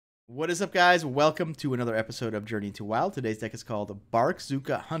What is up, guys? Welcome to another episode of Journey into Wild. Today's deck is called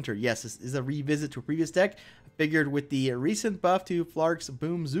Bark-Zooka Hunter. Yes, this is a revisit to a previous deck. I figured with the recent buff to Flark's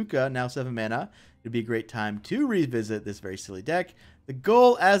Boom-Zooka, now 7 mana, it'd be a great time to revisit this very silly deck. The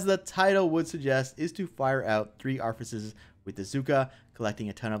goal, as the title would suggest, is to fire out 3 Artifices with the Zooka, collecting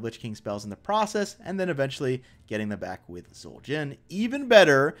a ton of Lich King spells in the process, and then eventually getting them back with Zul'jin. Even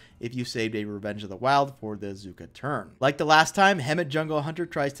better if you saved a Revenge of the Wild for the Zooka turn. Like the last time, Hemet Jungle Hunter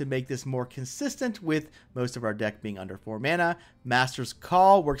tries to make this more consistent with most of our deck being under 4 mana. Master's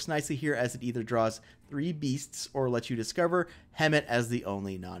Call works nicely here as it either draws 3 beasts or lets you discover Hemet as the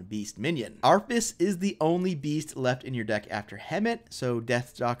only non-beast minion. Arthas is the only beast left in your deck after Hemet, so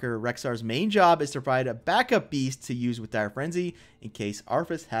Deathstalker Rexxar's main job is to provide a backup beast to use with Dire Frenzy in case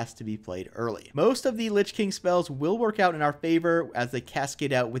Arthas has to be played early. Most of the Lich King spells will work out in our favor as they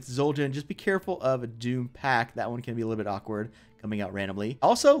cascade out with Zul'jin. Just be careful of a Doom Pack. That one can be a little bit awkward coming out randomly.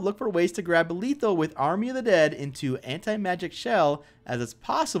 Also, look for ways to grab lethal with Army of the Dead into Anti-Magic Shell, as it's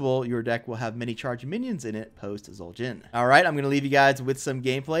possible your deck will have many charged minions in it post Zul'jin. Alright, I'm going to leave you guys with some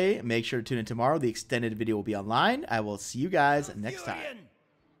gameplay. Make sure to tune in tomorrow. The extended video will be online. I will see you guys next time.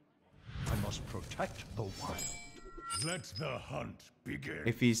 I must protect the wild. Let the hunt begin.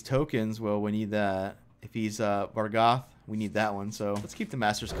 If he's tokens, well, we need that. If he's Vargoth, we need that one. So let's keep the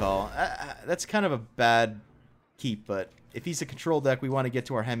Master's Call. That's kind of a bad keep, but if he's a control deck, we want to get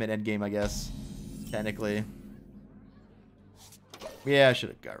to our Hemet endgame, I guess. Technically. Yeah, I should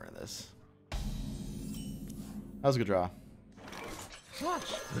have got rid of this. That was a good draw.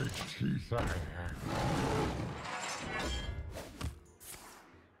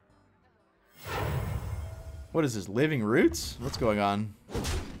 What is this? Living Roots? What's going on?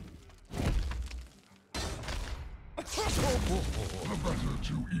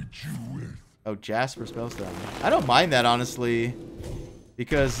 Oh, Jasper Spellstone. I don't mind that, honestly,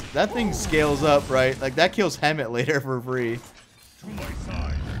 because that thing scales up, right? Like, that kills Hemet later for free.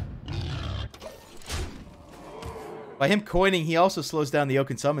 By him coining, he also slows down the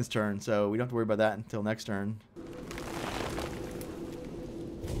Oaken Summons turn, so we don't have to worry about that until next turn.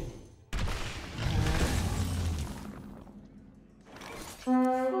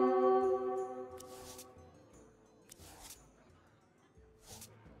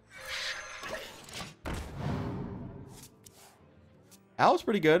 Owl's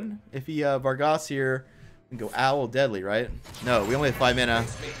pretty good. If he Vargoth's here, we can go Owl Deadly, right? No, we only have 5 mana.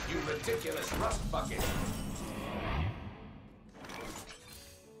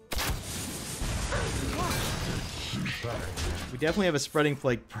 We definitely have a Spreading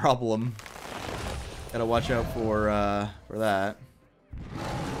Plague problem. Gotta watch out for that.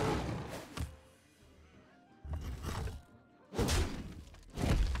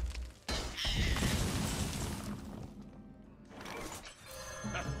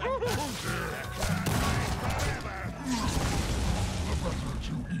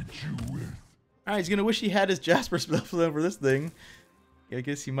 Alright, he's gonna wish he had his Jasper spell for this thing. Yeah, I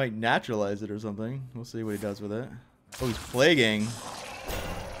guess he might naturalize it or something. We'll see what he does with it. Oh, he's plaguing.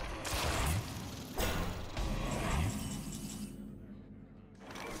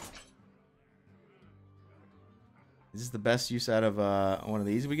 Is this the best use out of one of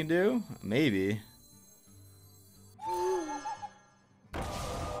these we can do? Maybe.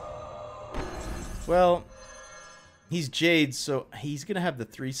 Well, he's Jade, so he's going to have the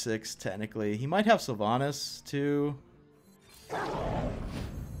 3/6 technically. He might have Sylvanas too.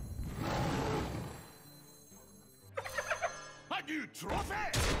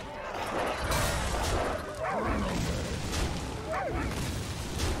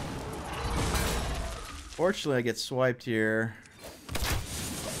 Fortunately, I get swiped here.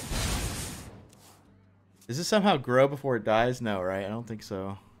 Does this somehow grow before it dies? No, right? I don't think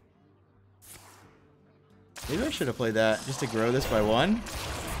so. Maybe I should have played that just to grow this by 1.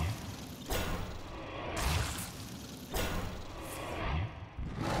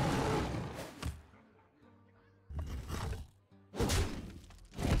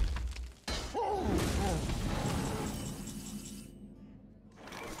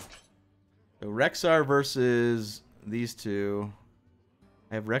 So Rexxar versus these two.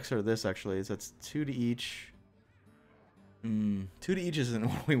 I have Rexxar this actually, so that's 2 to each. 2 to each isn't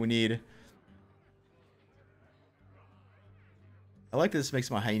what we need. I like that this makes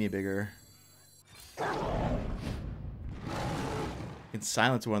my Hyena bigger. I can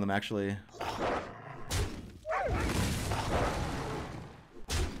silence one of them, actually.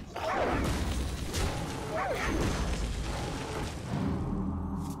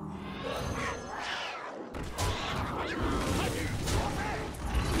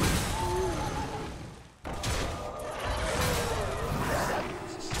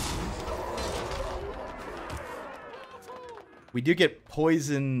 We do get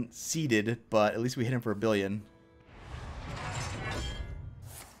poison seeded, but at least we hit him for 1 billion.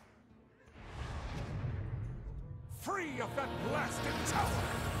 Free of that blasted tower.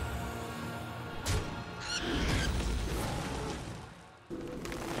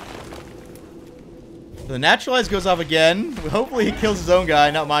 The naturalize goes off again. Hopefully he kills his own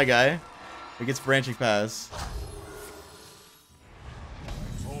guy, not my guy. He gets branching pass.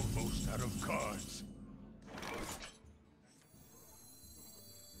 Almost out of cards.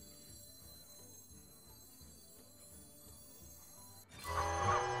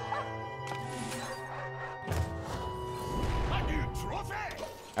 A new trophy.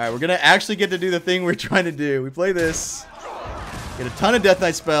 Alright, we're gonna actually get to do the thing we're trying to do. We play this, get a ton of Death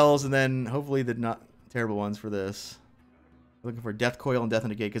Knight spells, and then hopefully the not terrible ones for this. Looking for Death Coil and Death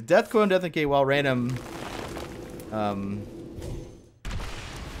Negate, because Death Coil and Death Negate, while random,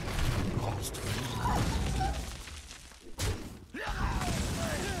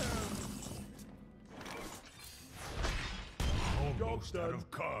 Almost out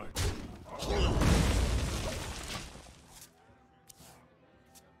of cards.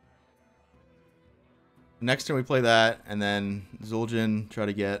 next turn we play that, and then Zul'jin try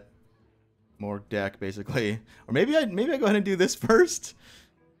to get more deck, basically. Or maybe I go ahead and do this first.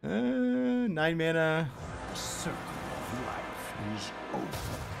 9 mana. The circle of life is over.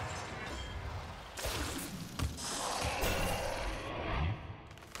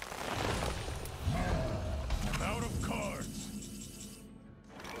 I'm out of cards.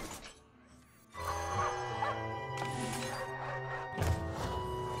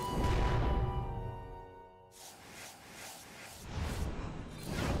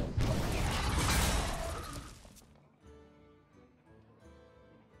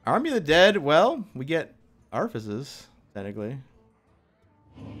 Army of the Dead, well, we get Artifices, technically.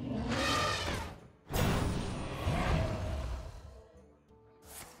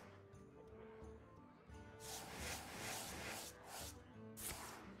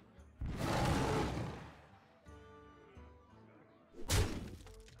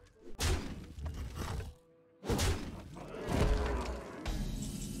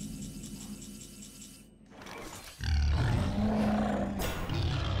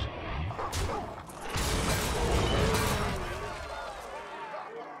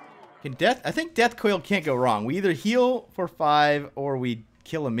 I think Death Coil can't go wrong. We either heal for 5 or we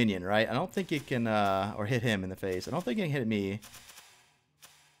kill a minion, right? I don't think it can, or hit him in the face. I don't think it can hit me.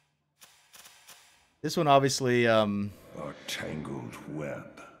 This one obviously, A tangled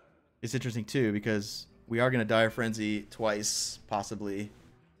web. is interesting too, because we are going to Dire Frenzy twice, possibly,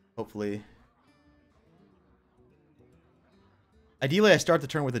 hopefully. Ideally, I start the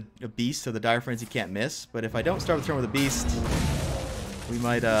turn with a beast, so the Dire Frenzy can't miss. But if I don't start the turn with a beast, we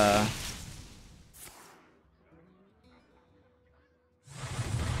might,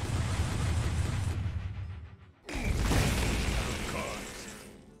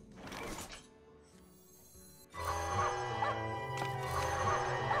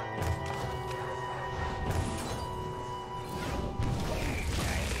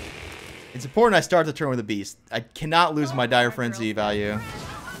 It's important I start the turn with a beast. I cannot lose my Dire Frenzy value. I'm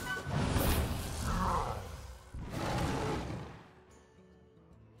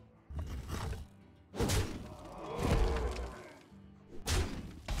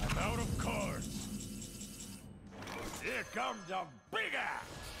out of cards. Here comes the big ass.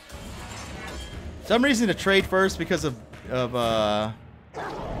 Some reason to trade first because of oh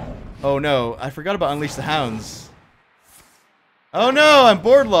no, I forgot about Unleash the Hounds. Oh no, I'm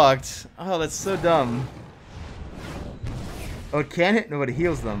board locked. Oh, that's so dumb. Oh, it can't hit? No, but it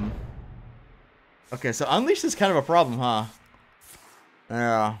heals them. Okay, so Unleash is kind of a problem, huh?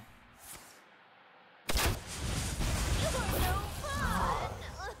 Yeah.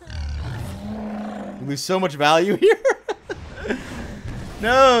 You lose so much value here.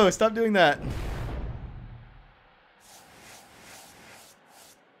 No, stop doing that.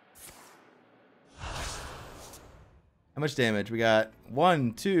 How much damage? We got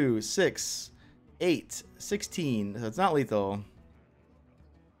 1, 2, 6, 8, 16. So it's not lethal.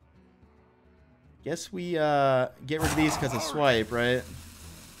 Guess we get rid of these because of swipe, right?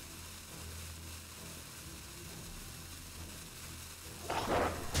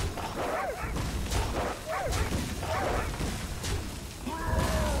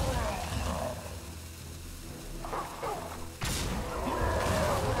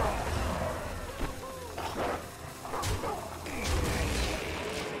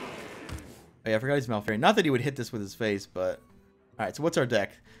 Oh yeah, I forgot he's Malfurion. Not that he would hit this with his face, but... Alright, so what's our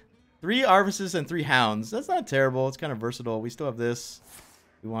deck? 3 Arvices and 3 Hounds. That's not terrible. It's kind of versatile. We still have this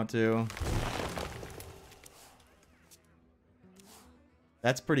if we want to.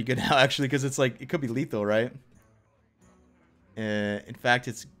 That's pretty good now, actually, because it's like, it could be lethal, right? In fact,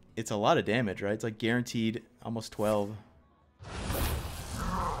 it's a lot of damage, right? It's like guaranteed almost 12.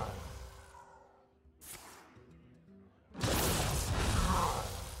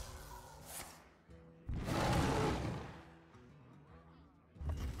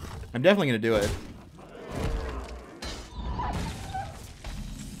 I'm definitely going to do it.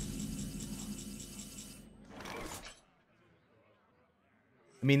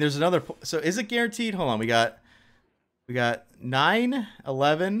 I mean, there's another... So is it guaranteed? Hold on. We got 9,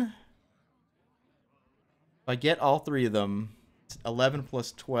 11. If I get all 3 of them, it's 11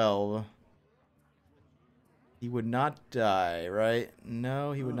 plus 12. He would not die, right?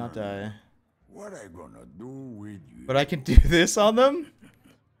 No, he would not die. What I gonna do with you? But I can do this on them?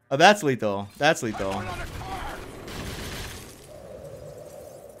 Oh, that's lethal. That's lethal.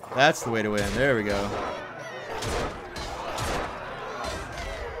 That's the way to win. There we go.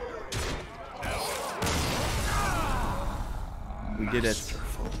 We did it.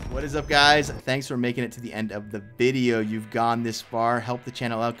 What is up, guys? Thanks for making it to the end of the video. You've gone this far. Help the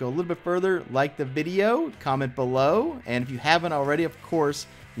channel out. Go a little bit further. Like the video. Comment below. And if you haven't already, of course,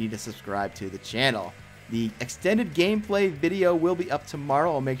 you need to subscribe to the channel. The extended gameplay video will be up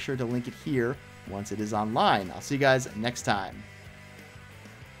tomorrow. I'll make sure to link it here once it is online. I'll see you guys next time.